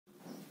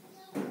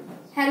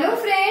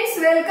friends,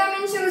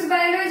 welcome in Choose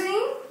Biology.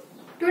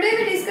 Today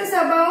we discuss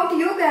about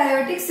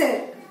eukaryotic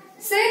cell.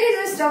 Cell is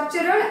a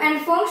structural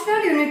and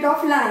functional unit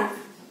of life.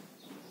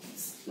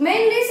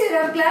 Mainly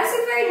cells are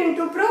classified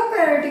into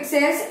prokaryotic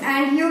cells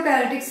and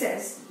eukaryotic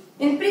cells.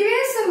 In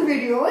previous some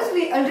videos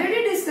we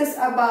already discussed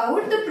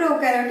about the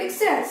prokaryotic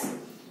cells.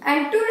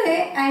 And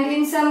today and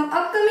in some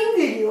upcoming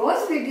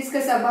videos we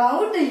discuss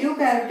about the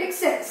eukaryotic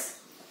cells.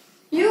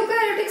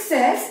 Eukaryotic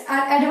cells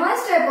are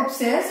advanced type of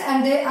cells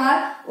and they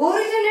are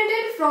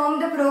originated from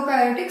the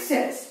prokaryotic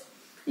cells.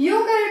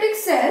 Eukaryotic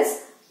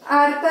cells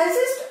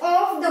consist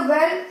of the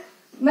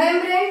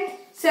well-membrane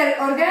cell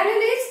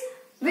organelles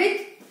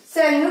with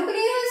cell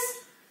nucleus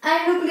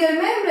and nuclear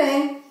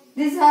membrane.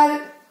 These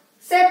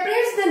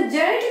separates the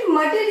genetic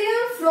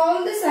material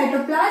from the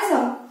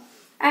cytoplasm.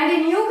 And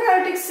in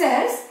eukaryotic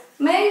cells,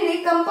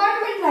 mainly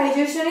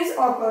compartmentalization is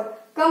occurred.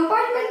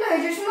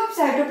 Compartmentalization of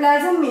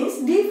cytoplasm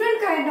means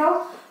different kind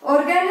of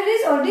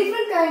organelles or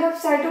different kind of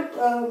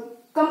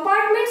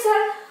compartments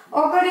are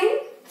occur in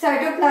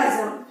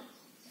cytoplasm.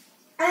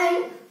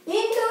 And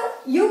in the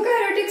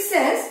eukaryotic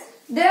cells,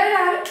 there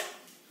are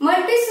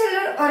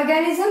multicellular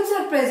organisms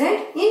are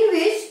present in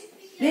which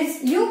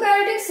these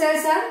eukaryotic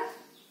cells are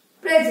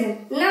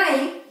present,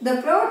 like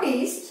the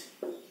protists,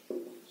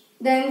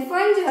 then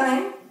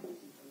fungi,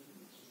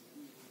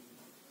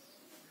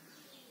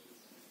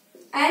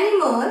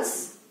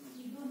 animals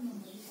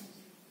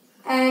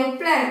and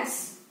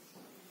plants.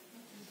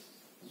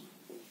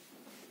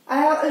 I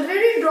have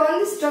already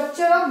drawn the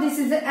structure of this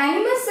is the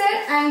animal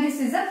cell and this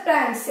is a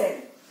plant cell.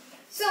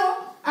 So,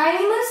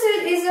 animal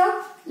cell is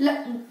a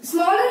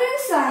smaller in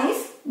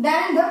size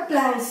than the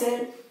plant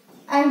cell,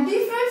 and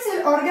different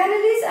cell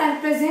organelles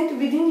are present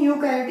within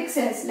eukaryotic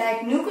cells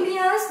like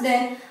nucleus,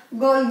 then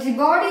Golgi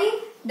body,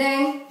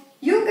 then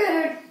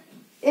eukaryotic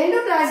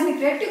endoplasmic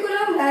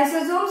reticulum,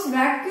 lysosomes,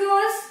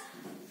 vacuoles,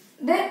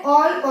 then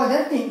all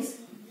other things.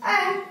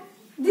 And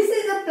this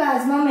is the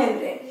plasma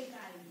membrane.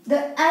 The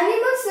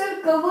animal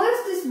cell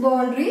covers this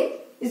boundary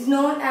is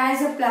known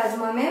as a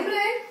plasma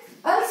membrane.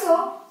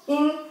 Also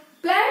in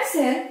plant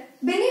cell,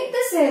 beneath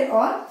the cell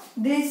or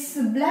this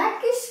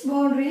blackish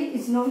boundary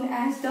is known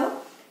as the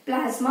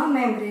plasma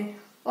membrane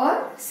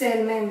or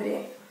cell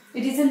membrane.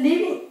 It is a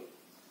living.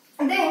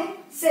 Then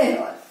cell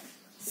wall.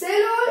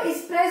 Cell wall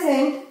is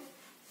present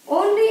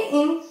only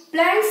in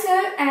plant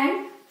cell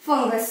and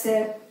fungus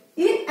cell.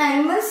 In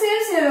animal cell,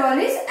 cell wall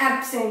is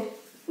absent.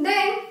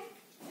 Then,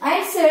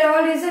 and cell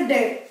wall is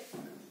dead.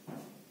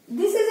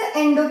 This is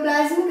an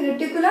endoplasmic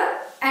reticulum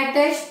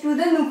attached to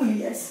the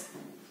nucleus.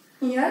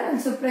 Here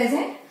also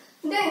present.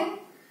 Then,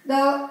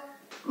 the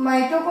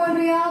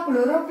mitochondria,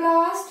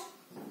 chloroplast.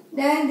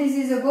 Then, this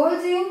is a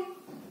Golgi.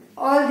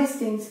 All these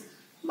things.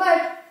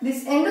 But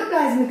this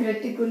endoplasmic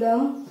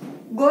reticulum,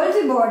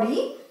 Golgi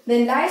body,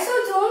 then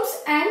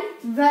lysosomes and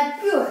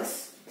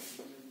vacuoles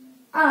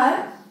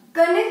are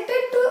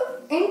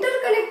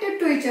interconnected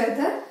to each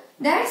other.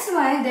 That's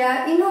why they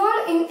are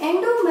involved in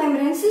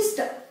endomembrane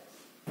system.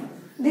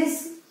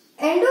 This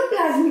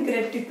endoplasmic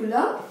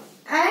reticulum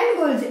and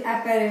Golgi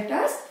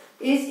apparatus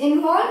is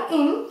involved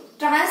in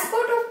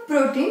transport of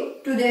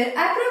protein to their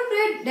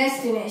appropriate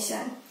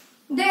destination.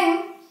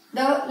 Then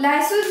the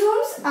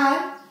lysosomes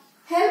are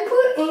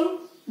helpful in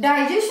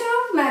digestion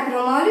of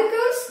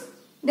macromolecules.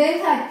 Then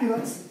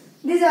vacuoles.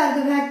 These are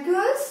the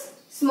vacuoles,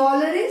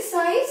 smaller in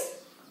size,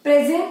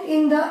 present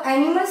in the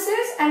animal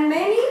cells, and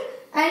many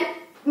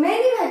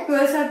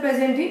vacuoles are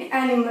present in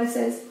animal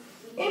cells.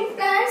 In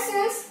plant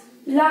cells,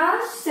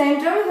 large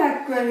central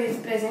vacuole is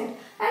present,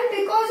 and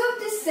because of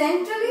this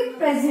centrally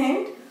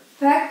present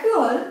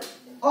vacuole,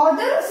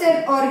 other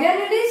cell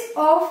organelles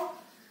of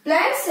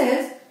plant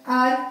cells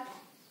are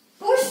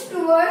pushed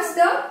towards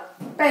the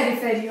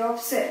periphery of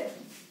cell.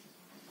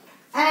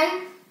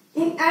 And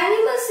in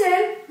animal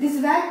cell, these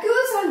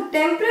vacuoles are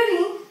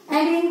temporary,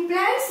 and in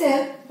plant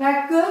cell,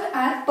 vacuoles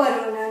are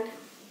permanent.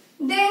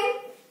 Then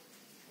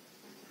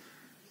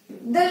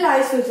the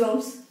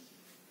lysosomes.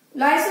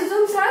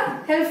 Lysosomes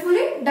are helpful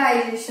in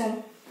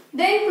digestion.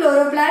 Then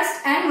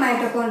chloroplast and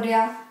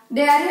mitochondria.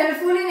 They are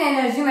helpful in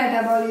energy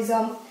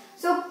metabolism.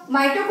 So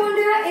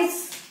mitochondria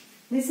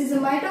this is a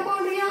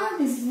mitochondria,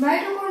 this is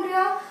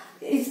mitochondria.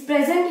 It's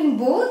present in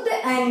both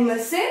the animal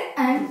cell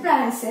and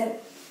plant cell.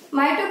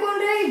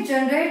 Mitochondria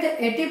generate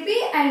the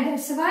ATP, and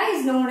that's why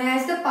is known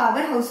as the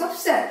powerhouse of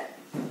cell.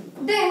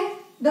 Then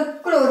the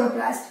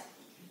chloroplast.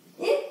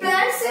 In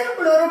plant cell,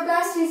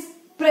 chloroplast is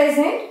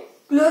present.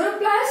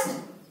 Chloroplast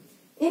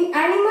in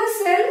animal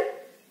cell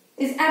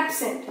is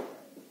absent.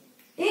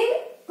 In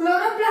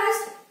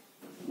chloroplast,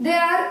 they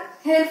are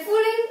helpful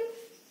in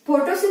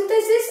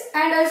photosynthesis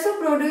and also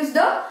produce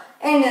the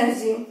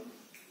energy.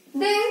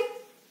 Then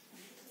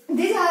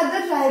these are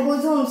the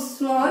ribosomes,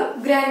 small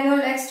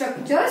granule-like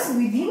structures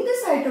within the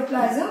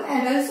cytoplasm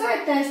and also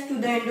attached to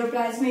the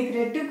endoplasmic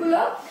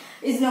reticulum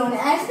is known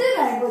as the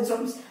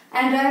ribosomes.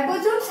 And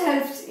ribosomes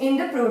helps in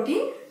the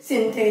protein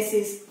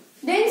synthesis.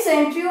 Then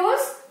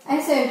centrioles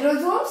and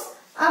centrosomes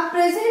are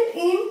present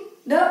in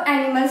the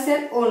animal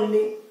cell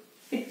only.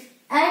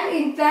 And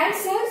in plant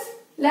cells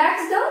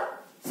lacks the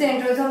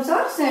centrosomes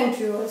or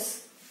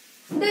centrioles.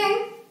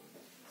 Then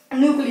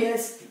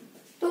nucleus.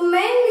 So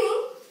mainly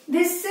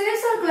these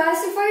cells are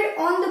classified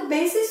on the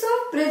basis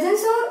of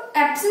presence or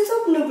absence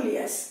of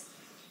nucleus.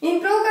 In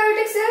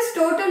prokaryotic cells,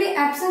 totally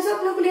absence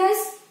of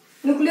nucleus,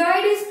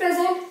 nucleoid is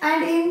present,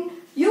 and in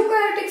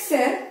eukaryotic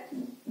cell,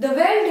 the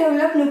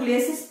well-developed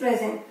nucleus is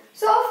present.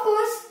 So of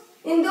course,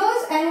 in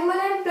those animal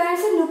and plant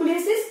cell,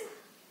 nucleus is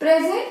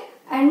present,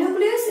 and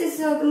nucleus is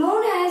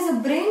known as the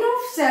brain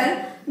of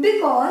cell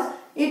because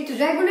it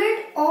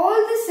regulates all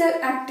the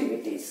cell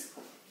activities.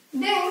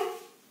 Then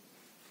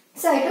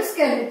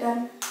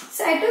cytoskeleton.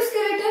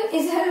 Cytoskeleton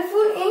is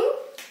helpful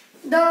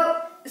in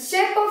the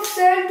shape of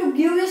cell to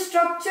give the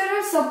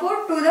structural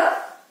support to the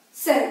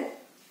cell.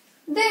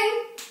 Then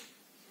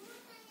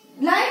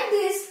like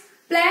this,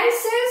 plant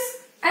cells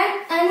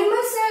and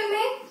animal cell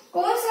में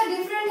कौन सा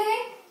different है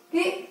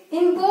कि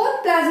in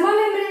both plasma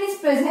membrane is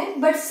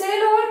present but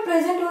cell wall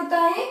present होता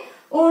है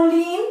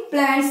only in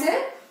plant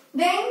cell.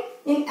 Then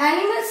in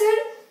animal cell,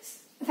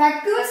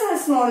 vacuoles are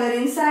smaller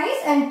in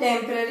size and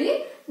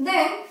temporary.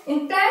 Then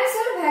in plant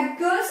cell,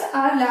 vacuoles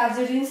are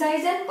larger in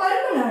size and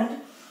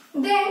permanent.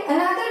 Then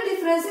another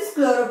difference is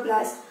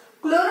chloroplast.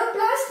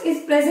 Chloroplast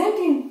is present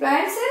in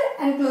plant cell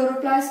and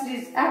chloroplast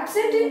is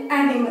absent in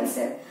animal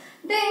cell.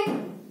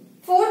 Then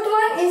fourth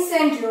one is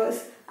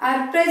centrioles,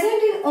 are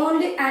present in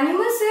only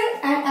animal cell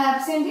and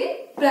absent in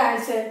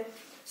plant cell.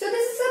 So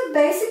this is a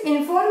basic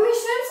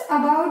information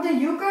about the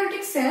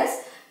eukaryotic cells.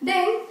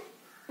 Then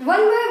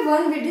one by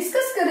one we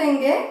discuss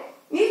करेंगे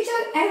each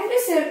and every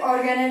cell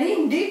organelle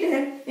in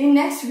detail in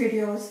next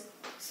videos.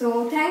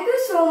 So thank you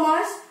so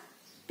much.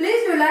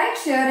 Please do like,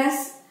 share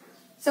and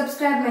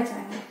subscribe my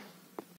channel.